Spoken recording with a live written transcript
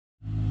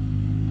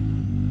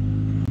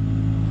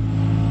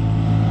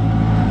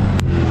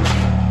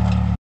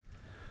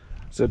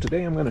So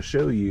today I'm going to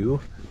show you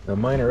a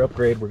minor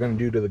upgrade we're going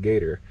to do to the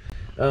Gator.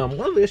 One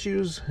of the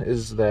issues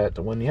is that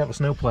when you have a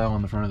snowplow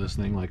on the front of this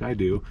thing like I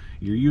do,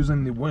 you're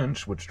using the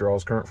winch, which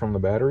draws current from the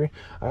battery.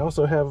 I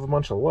also have a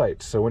bunch of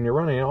lights, so when you're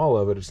running all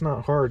of it, it's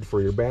not hard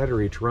for your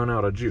battery to run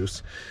out of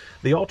juice.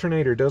 The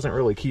alternator doesn't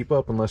really keep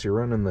up unless you're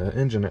running the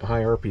engine at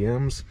high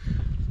RPMs,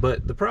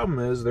 but the problem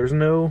is there's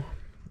no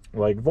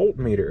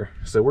voltmeter,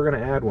 so we're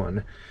going to add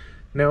one.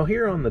 Now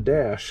here on the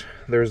dash,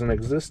 there's an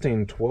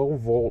existing 12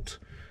 volt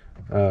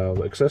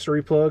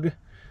accessory plug.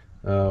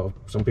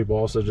 Some people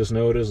also just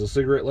know it as a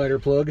cigarette lighter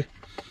plug,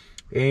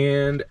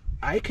 and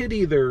I could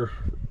either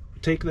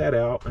take that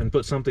out and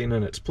put something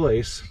in its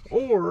place,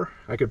 or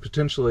I could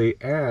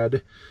potentially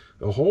add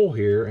a hole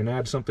here and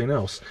add something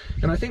else,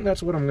 and I think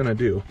that's what I'm gonna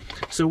do.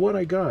 So what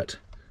I got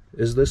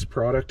is this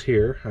product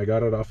here. I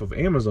got it off of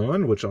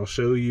Amazon, which I'll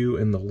show you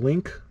in the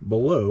link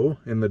below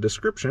in the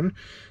description.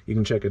 You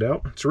can check it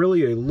out. It's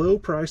really a low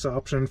price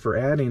option for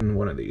adding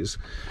one of these.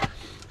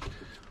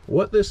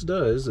 What this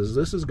does is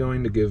this is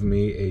going to give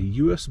me a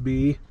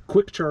USB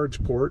quick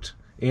charge port,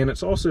 and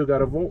it's also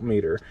got a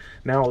voltmeter.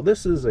 Now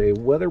this is a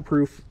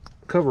weatherproof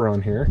cover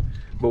on here,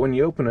 but when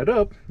you open it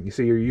up, you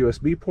see your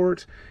USB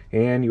port,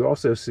 and you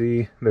also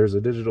see there's a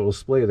digital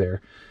display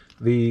there.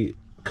 The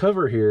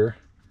cover here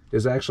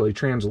is actually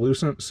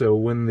translucent, so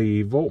when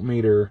the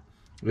voltmeter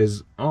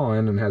is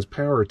on and has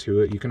power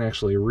to it, you can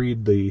actually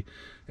read the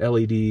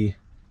LED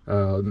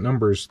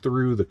numbers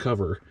through the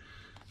cover.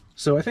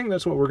 So I think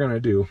that's what we're going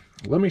to do.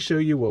 Let me show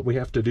you what we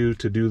have to do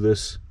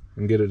this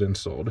and get it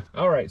installed.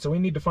 Alright, so we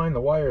need to find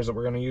the wires that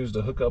we're going to use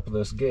to hook up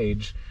this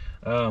gauge.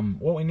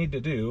 What we need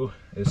to do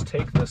is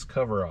take this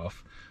cover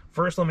off.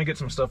 First, let me get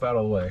some stuff out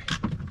of the way.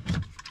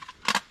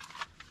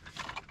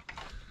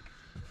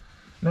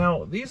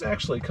 Now, these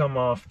actually come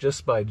off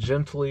just by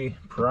gently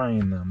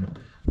prying them.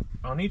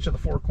 On each of the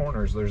four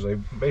corners, there's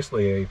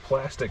basically a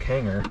plastic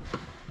hanger.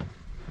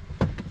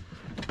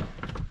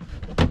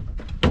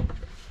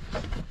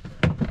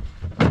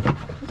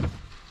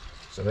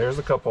 So there's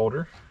the cup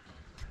holder.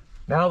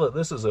 Now that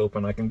this is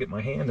open, I can get my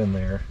hand in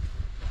there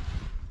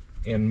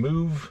and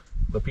move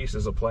the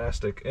pieces of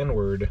plastic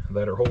inward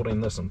that are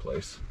holding this in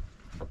place.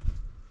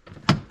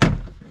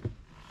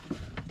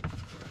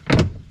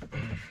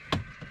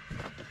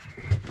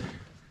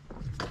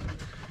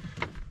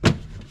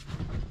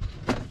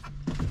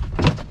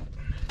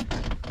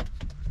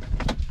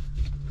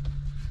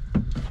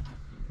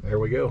 There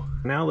we go.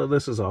 Now that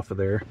this is off of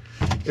there,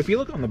 if you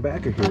look on the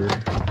back of here,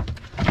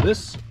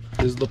 this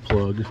is the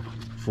plug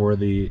for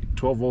the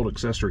 12 volt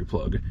accessory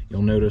plug.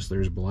 You'll notice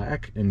there's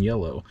black and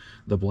yellow.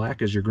 The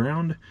black is your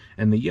ground,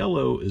 and the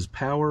yellow is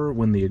power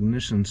when the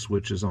ignition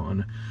switch is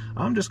on.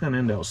 I'm just going to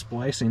end up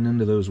splicing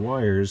into those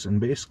wires and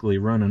basically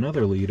run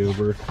another lead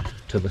over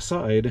to the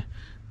side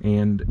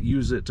and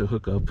use it to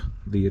hook up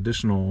the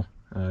additional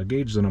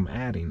gauge that I'm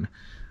adding.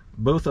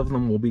 Both of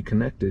them will be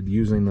connected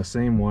using the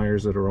same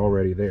wires that are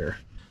already there.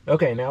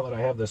 Okay, now that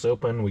I have this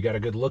open, we got a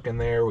good look in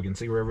there, we can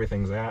see where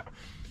everything's at.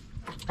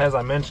 As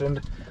I mentioned,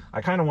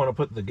 I kind of want to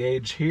put the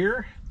gauge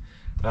here,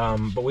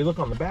 but we look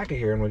on the back of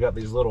here and we got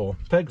these little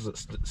pegs that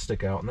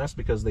stick out, and that's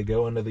because they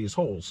go into these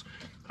holes.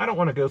 I don't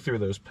want to go through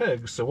those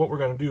pegs, so what we're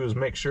going to do is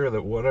make sure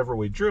that whatever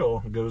we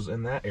drill goes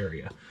in that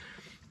area.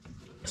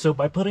 So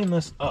by putting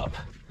this up,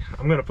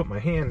 I'm going to put my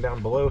hand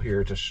down below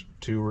here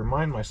to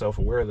remind myself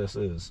of where this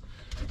is.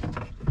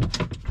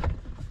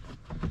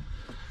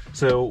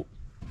 So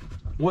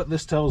what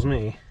this tells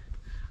me,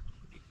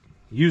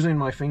 using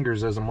my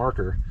fingers as a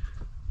marker,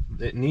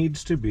 it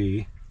needs to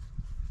be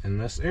in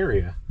this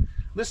area.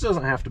 This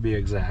doesn't have to be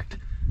exact.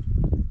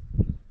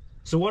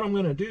 So what I'm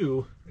going to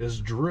do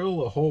is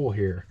drill a hole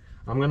here.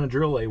 I'm going to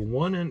drill a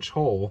 1-inch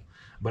hole,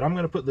 but I'm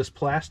going to put this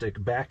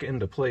plastic back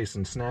into place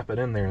and snap it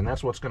in there, and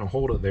that's what's going to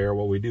hold it there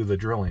while we do the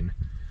drilling.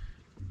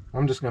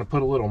 I'm just going to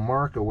put a little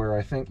mark of where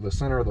I think the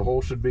center of the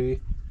hole should be.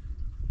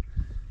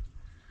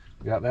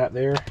 Got that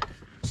there.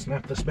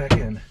 Snap this back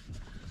in.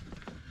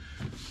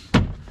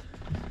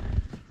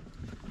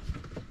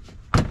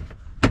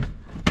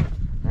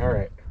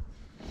 Alright,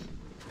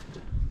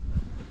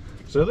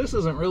 so this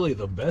isn't really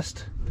the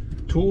best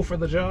tool for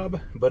the job,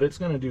 but it's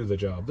going to do the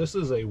job. This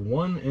is a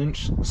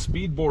 1-inch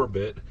speed bore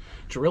bit.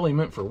 It's really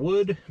meant for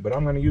wood, but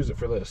I'm going to use it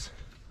for this.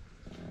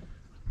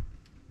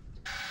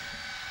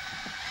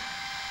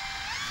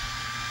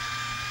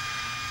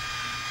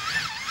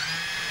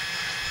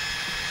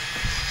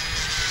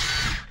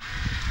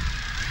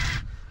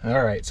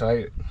 Alright,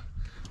 so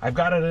I've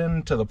got it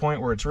in to the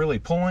point where it's really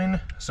pulling,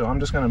 so I'm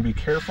just going to be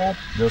careful,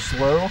 go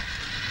slow.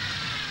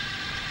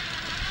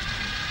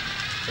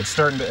 It's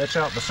starting to etch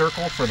out the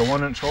circle for the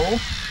 1-inch hole.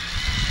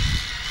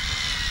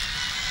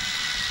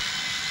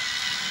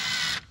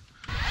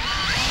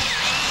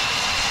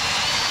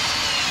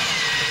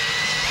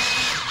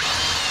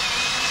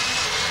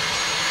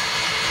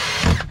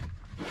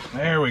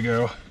 There we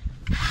go.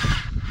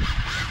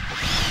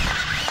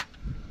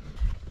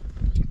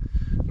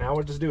 Now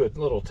we'll just do a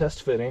little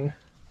test fitting.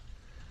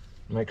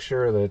 Make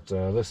sure that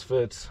this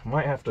fits.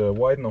 Might have to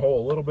widen the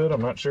hole a little bit,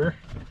 I'm not sure.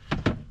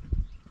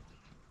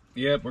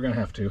 Yep, we're gonna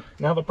have to.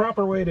 Now the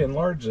proper way to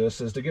enlarge this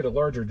is to get a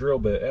larger drill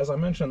bit. As I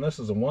mentioned, this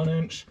is a 1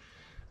 inch.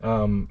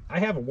 I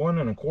have a 1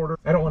 1/4.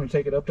 I don't want to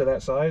take it up to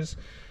that size.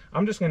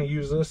 I'm just gonna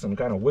use this and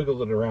kind of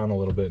wiggle it around a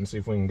little bit and see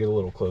if we can get a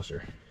little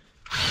closer.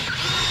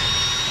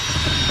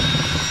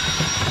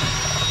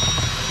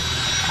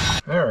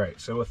 All right,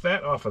 so with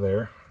that off of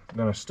there, I'm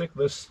gonna stick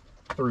this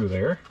through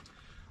there,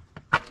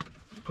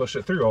 push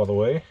it through all the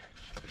way,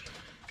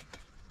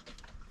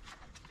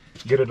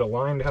 get it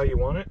aligned how you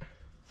want it.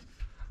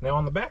 Now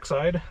on the back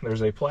side,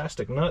 there's a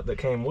plastic nut that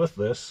came with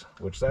this,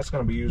 which that's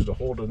going to be used to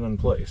hold it in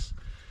place.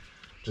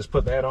 Just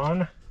put that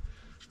on,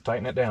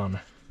 tighten it down.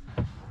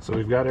 So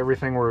we've got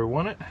everything where we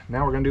want it.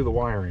 Now we're going to do the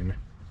wiring.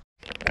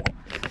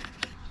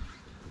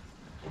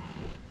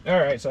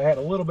 Alright, so I had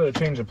a little bit of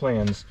change of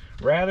plans.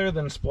 Rather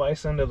than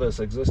splice into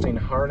this existing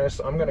harness,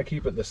 I'm going to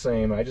keep it the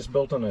same. I just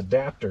built an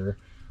adapter,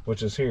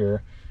 which is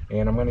here,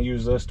 and I'm going to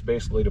use this to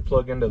basically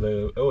plug into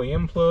the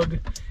OEM plug,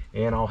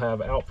 and I'll have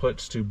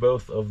outputs to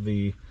both of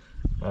the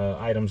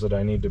items that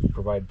I need to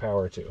provide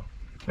power to.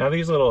 Now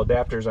these little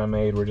adapters I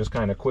made were just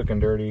kind of quick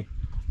and dirty.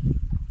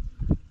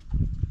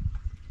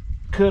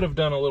 Could have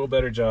done a little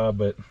better job,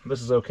 but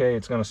this is okay.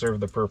 It's going to serve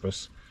the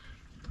purpose.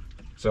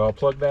 So I'll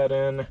plug that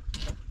in,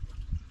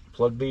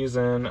 plug these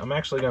in. I'm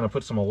actually going to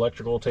put some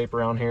electrical tape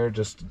around here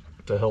just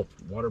to help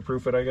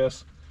waterproof it, I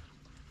guess.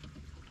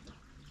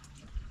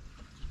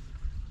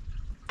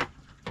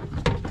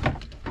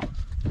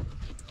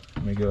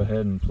 Let me go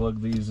ahead and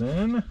plug these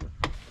in.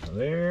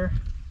 There.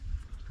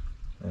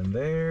 And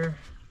there,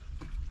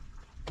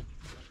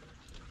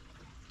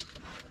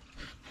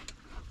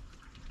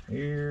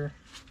 here,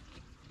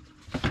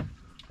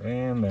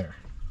 and there.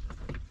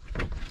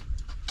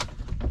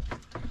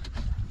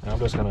 Now I'm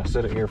just going to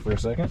sit it here for a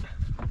second.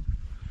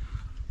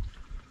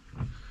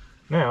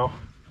 Now,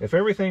 if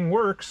everything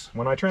works,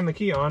 when I turn the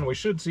key on, we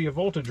should see a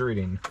voltage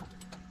reading.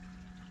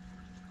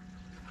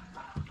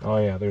 Oh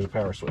yeah, there's a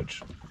power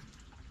switch.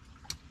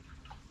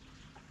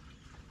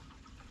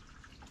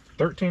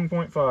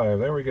 13.5,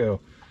 there we go.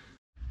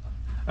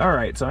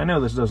 Alright, so I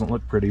know this doesn't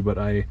look pretty, but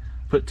I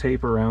put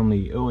tape around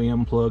the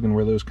OEM plug and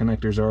where those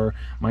connectors are.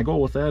 My goal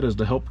with that is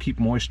to help keep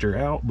moisture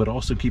out, but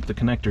also keep the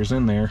connectors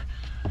in there.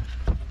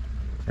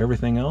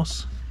 Everything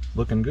else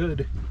looking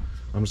good.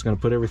 I'm just going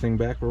to put everything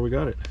back where we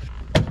got it.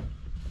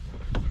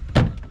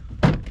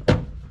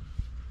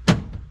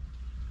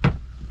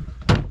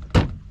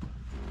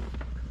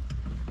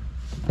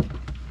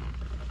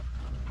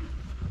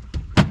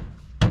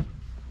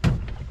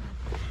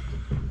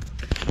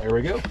 There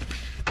we go.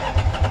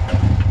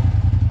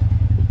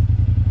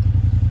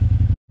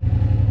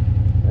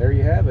 There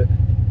you have it.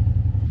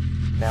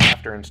 Now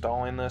after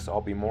installing this,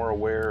 I'll be more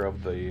aware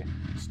of the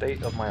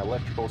state of my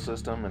electrical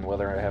system and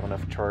whether I have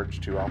enough charge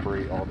to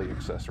operate all the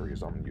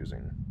accessories I'm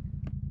using.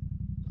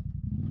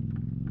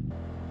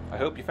 I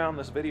hope you found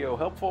this video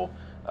helpful.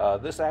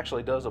 This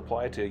actually does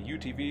apply to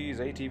UTVs,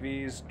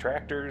 ATVs,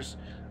 tractors,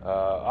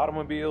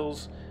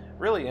 automobiles,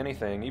 really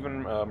anything,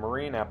 even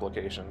marine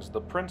applications.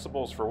 The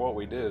principles for what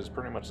we did is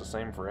pretty much the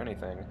same for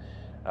anything.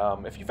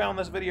 If you found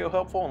this video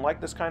helpful and like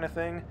this kind of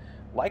thing,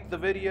 like the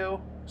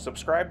video,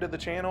 subscribe to the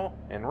channel,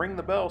 and ring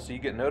the bell so you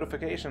get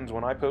notifications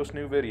when I post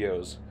new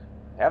videos.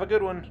 Have a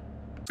good one!